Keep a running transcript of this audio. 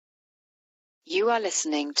You are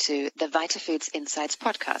listening to the VitaFoods Insights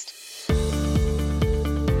podcast.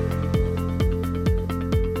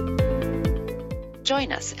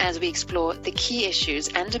 Join us as we explore the key issues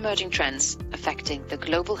and emerging trends affecting the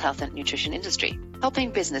global health and nutrition industry,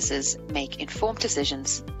 helping businesses make informed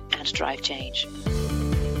decisions and drive change.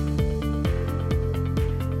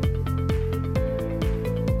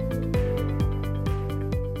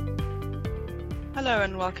 Hello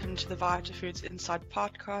and welcome to the VitaFoods Insight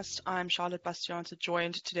podcast. I'm Charlotte Bastianza,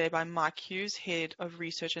 joined today by Mike Hughes, Head of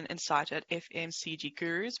Research and Insight at FMCG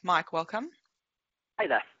Gurus. Mike, welcome. Hi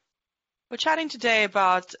there. We're chatting today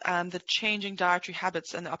about the changing dietary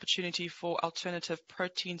habits and the opportunity for alternative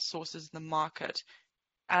protein sources in the market.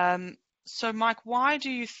 So Mike, why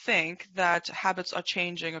do you think that habits are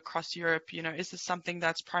changing across Europe? You know, is this something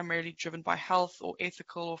that's primarily driven by health or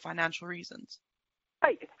ethical or financial reasons?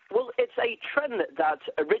 Hey, well, it's a trend that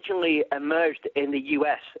originally emerged in the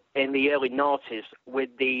US in the early noughties with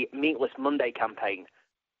the Meatless Monday campaign.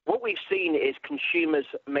 What we've seen is consumers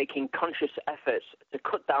making conscious efforts to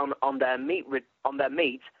cut down on their meat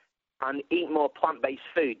and eat more plant-based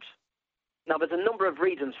foods. Now, there's a number of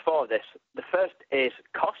reasons for this. The first is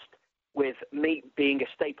cost, with meat being a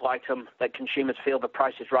staple item that consumers feel the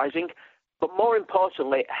price is rising, but more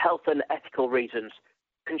importantly, health and ethical reasons.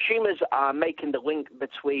 Consumers are making the link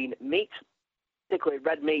between meat, particularly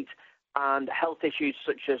red meat, and health issues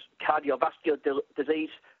such as cardiovascular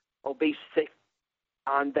disease, obesity,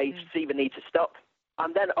 and they see the need to stop.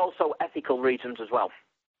 And then also ethical reasons as well.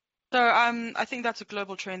 So I think that's a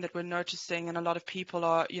global trend that we're noticing, and a lot of people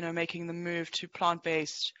are, making the move to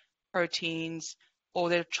plant-based proteins, or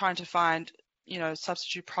they're trying to find,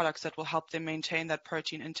 substitute products that will help them maintain that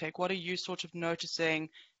protein intake. What are you sort of noticing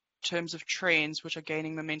in terms of trends which are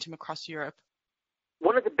gaining momentum across Europe?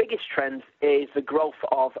 One of the biggest trends is the growth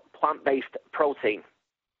of plant-based protein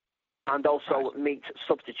and also meat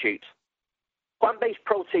substitutes. Plant-based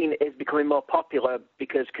protein is becoming more popular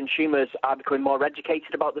because consumers are becoming more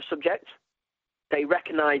educated about the subject. They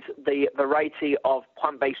recognize the variety of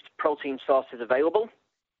plant-based protein sources available.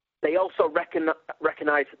 They also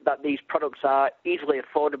recognize that these products are easily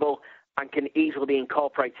affordable and can easily be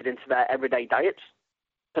incorporated into their everyday diets.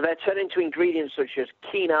 So they're turning to ingredients such as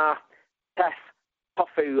quinoa, teff,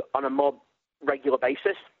 tofu on a more regular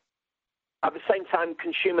basis. At the same time,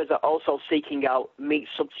 consumers are also seeking out meat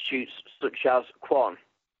substitutes such as Quorn.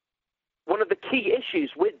 One of the key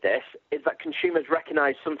issues with this is that consumers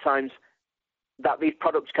recognize sometimes that these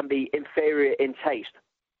products can be inferior in taste.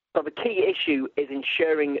 So the key issue is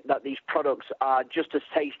ensuring that these products are just as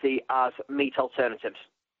tasty as meat alternatives.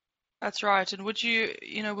 That's right. And would you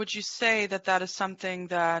say that is something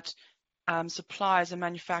that suppliers and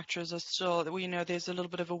manufacturers are still, there's a little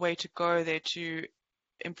bit of a way to go there to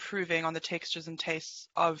improving on the textures and tastes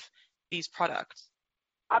of these products?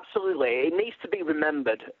 Absolutely. It needs to be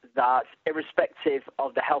remembered that irrespective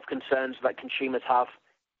of the health concerns that consumers have,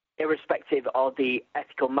 irrespective of the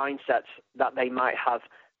ethical mindsets that they might have,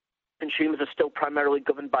 consumers are still primarily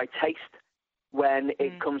governed by taste when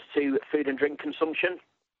it comes to food and drink consumption.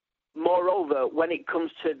 Moreover, when it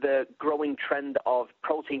comes to the growing trend of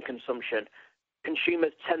protein consumption,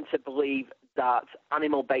 consumers tend to believe that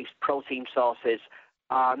animal-based protein sources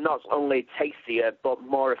are not only tastier but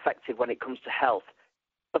more effective when it comes to health.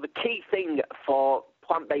 But the key thing for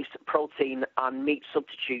plant-based protein and meat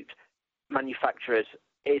substitute manufacturers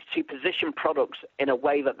is to position products in a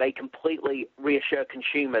way that they completely reassure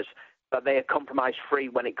consumers that they are compromise-free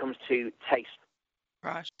when it comes to taste.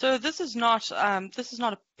 Right. So this is not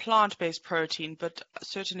a plant-based protein, but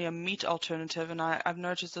certainly a meat alternative. And I've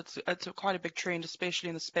noticed it's quite a big trend, especially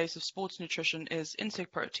in the space of sports nutrition, is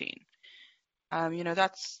insect protein.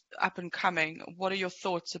 That's up and coming. What are your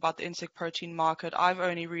thoughts about the insect protein market? I've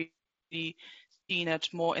only really seen it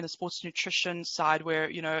more in the sports nutrition side, where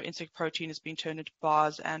insect protein has been turned into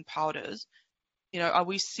bars and powders. Are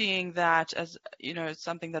we seeing that as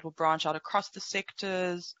something that will branch out across the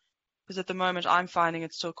sectors? Because at the moment, I'm finding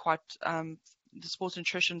it's still quite, the sports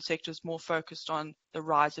nutrition sector is more focused on the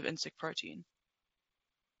rise of insect protein.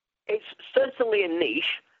 It's certainly a niche,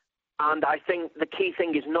 and I think the key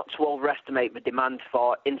thing is not to overestimate the demand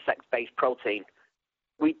for insect-based protein.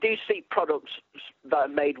 We do see products that are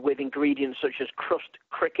made with ingredients such as crushed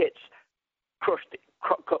crickets, crushed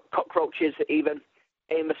cockroaches even,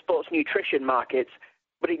 in the sports nutrition markets.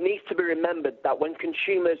 But it needs to be remembered that when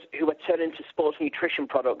consumers who are turning to sports nutrition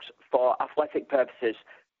products for athletic purposes,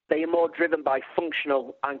 they are more driven by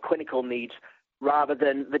functional and clinical needs rather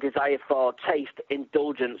than the desire for taste,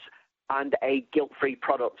 indulgence, and a guilt-free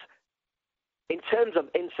product. In terms of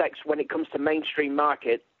insects, when it comes to mainstream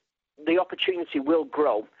market, the opportunity will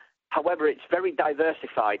grow, However, it's very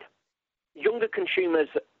diversified. Younger consumers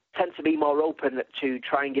tend to be more open to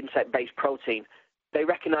trying insect-based protein. They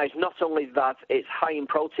recognise not only that it's high in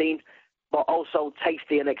protein, but also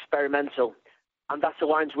tasty and experimental. And that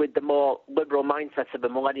aligns with the more liberal mindset of the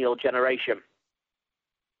millennial generation.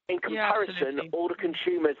 In comparison, older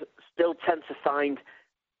consumers still tend to find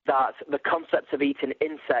that the concept of eating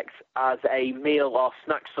insects as a meal or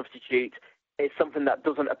snack substitute is something that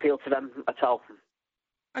doesn't appeal to them at all.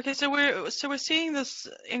 Okay, so we're seeing this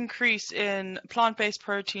increase in plant-based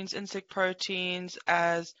proteins, insect proteins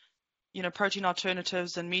as, you know, protein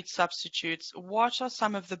alternatives and meat substitutes. What are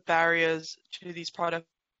some of the barriers to these products?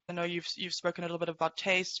 I know you've spoken a little bit about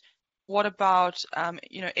taste. What about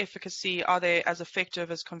efficacy? Are they as effective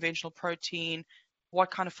as conventional protein?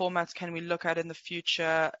 What kind of formats can we look at in the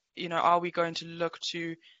future? You know, are we going to look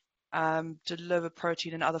to deliver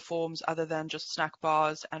protein in other forms other than just snack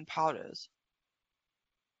bars and powders?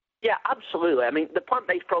 Yeah, absolutely. I mean, the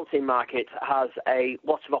plant-based protein market has a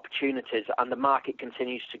lot of opportunities and the market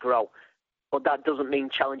continues to grow. But that doesn't mean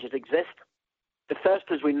challenges exist. The first,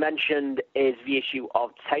 as we mentioned, is the issue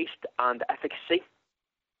of taste and efficacy.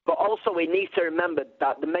 But also we need to remember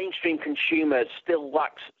that the mainstream consumer still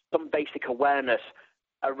lacks some basic awareness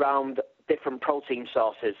around different protein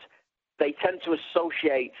sources. They tend to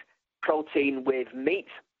associate protein with meat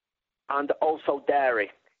and also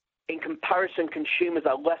dairy. In comparison, consumers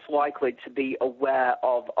are less likely to be aware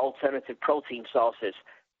of alternative protein sources.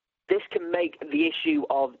 This can make the issue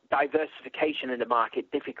of diversification in the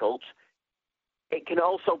market difficult. It can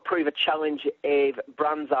also prove a challenge if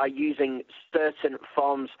brands are using certain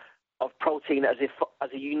forms of protein as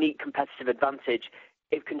a unique competitive advantage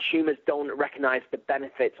if consumers don't recognize the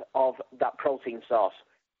benefits of that protein source.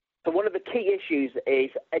 So one of the key issues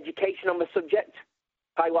is education on the subject,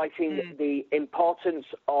 highlighting the importance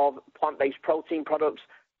of plant-based protein products,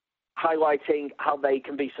 highlighting how they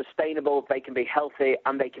can be sustainable, they can be healthy,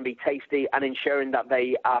 and they can be tasty, and ensuring that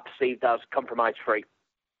they are perceived as compromise-free.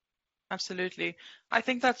 Absolutely. I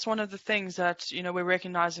think that's one of the things that, you know, we're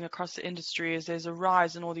recognizing across the industry is there's a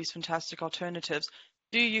rise in all these fantastic alternatives.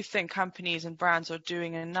 Do you think companies and brands are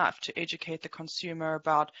doing enough to educate the consumer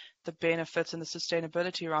about the benefits and the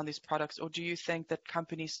sustainability around these products, or do you think that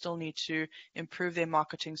companies still need to improve their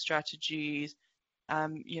marketing strategies,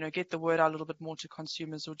 get the word out a little bit more to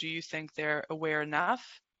consumers, or do you think they're aware enough?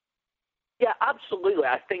 Yeah, absolutely.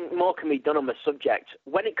 I think more can be done on the subject.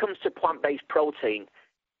 When it comes to plant-based protein,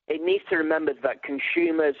 it needs to remember that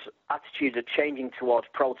consumers' attitudes are changing towards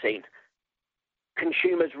protein.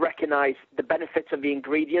 Consumers recognize the benefits of the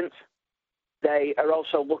ingredients. They are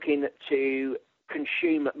also looking to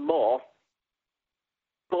consume more.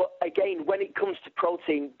 But again, when it comes to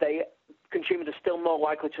protein, consumers are still more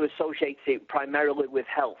likely to associate it primarily with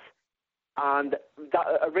health. And that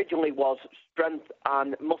originally was strength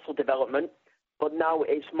and muscle development, but now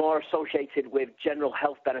it's more associated with general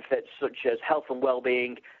health benefits such as health and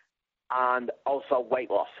well-being and also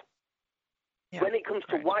weight loss. Yeah, when it comes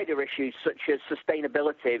to wider issues such as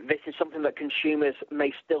sustainability, this is something that consumers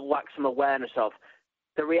may still lack some awareness of.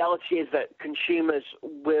 The reality is that consumers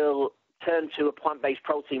will turn to a plant-based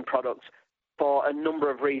protein product for a number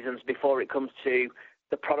of reasons before it comes to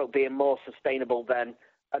the product being more sustainable than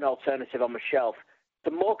an alternative on the shelf.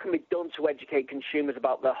 So more can be done to educate consumers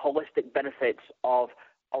about the holistic benefits of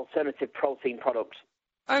alternative protein products.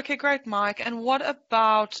 Okay, great, Mike. And what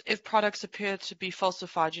about if products appear to be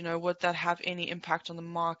falsified? You know, would that have any impact on the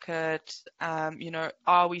market?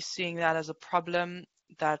 Are we seeing that as a problem,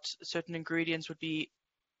 that certain ingredients would be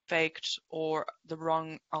faked or the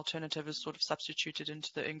wrong alternative is sort of substituted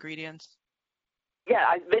into the ingredients? Yeah,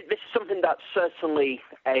 this is something that's certainly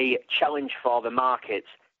a challenge for the market.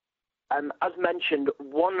 As mentioned,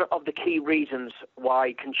 one of the key reasons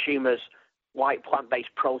why consumers like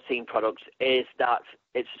plant-based protein products is that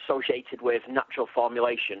it's associated with natural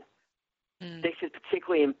formulation. This is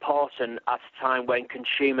particularly important at a time when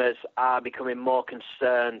consumers are becoming more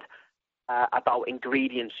concerned about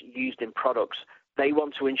ingredients used in products. They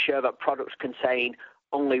want to ensure that products contain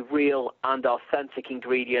only real and authentic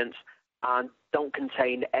ingredients and don't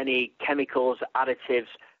contain any chemicals, additives,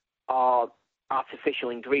 or artificial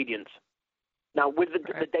ingredients. Now, with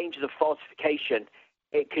the dangers of falsification,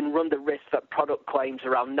 it can run the risk that product claims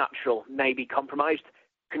around natural may be compromised.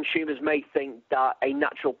 Consumers may think that a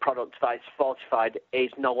natural product that is falsified is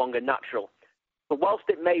no longer natural. But whilst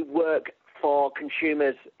it may work for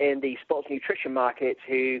consumers in the sports nutrition market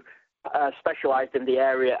who are specialised in the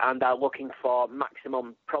area and are looking for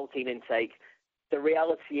maximum protein intake, the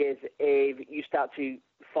reality is if you start to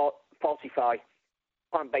falsify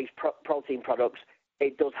plant-based protein products,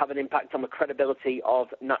 it does have an impact on the credibility of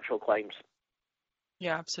natural claims.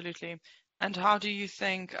 Yeah, absolutely. And how do you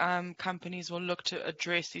think companies will look to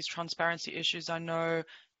address these transparency issues? I know,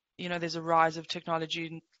 there's a rise of technology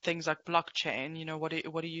and things like blockchain.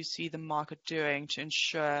 What do you see the market doing to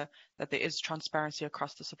ensure that there is transparency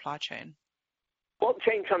across the supply chain?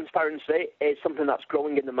 Blockchain transparency is something that's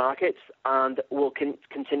growing in the markets and will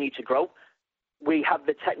continue to grow. We have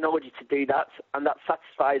the technology to do that, and that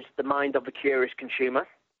satisfies the mind of the curious consumer.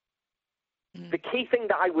 The key thing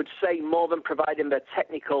that I would say, more than providing the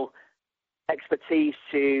technical expertise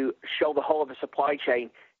to show the whole of the supply chain,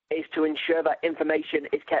 is to ensure that information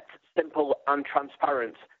is kept simple and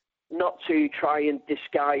transparent, not to try and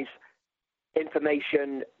disguise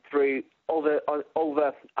information through over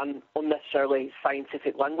and unnecessarily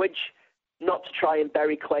scientific language, not to try and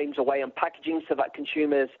bury claims away on packaging so that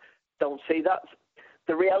consumers don't see that.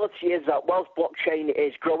 The reality is that whilst blockchain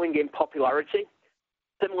is growing in popularity,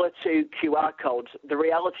 similar to QR codes, the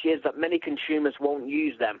reality is that many consumers won't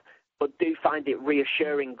use them, but do find it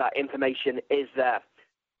reassuring that information is there.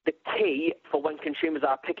 The key for when consumers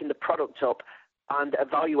are picking the product up and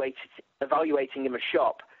evaluating in the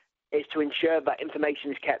shop is to ensure that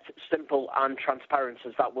information is kept simple and transparent,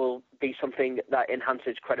 as that will be something that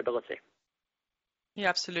enhances credibility. Yeah,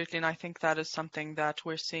 absolutely. And I think that is something that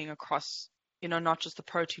we're seeing across, not just the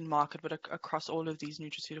protein market, but across all of these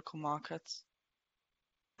nutraceutical markets.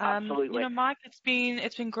 Absolutely. Mike, it's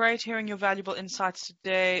been great hearing your valuable insights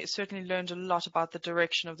today. Certainly learned a lot about the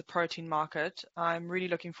direction of the protein market. I'm really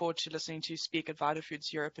looking forward to listening to you speak at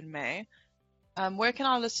VitaFoods Europe in May. Where can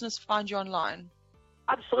our listeners find you online?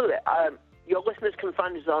 Absolutely. Your listeners can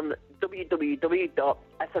find us on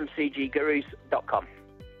www.fmcggurus.com.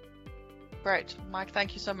 Great. Mike,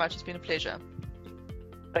 thank you so much. It's been a pleasure.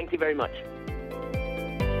 Thank you very much.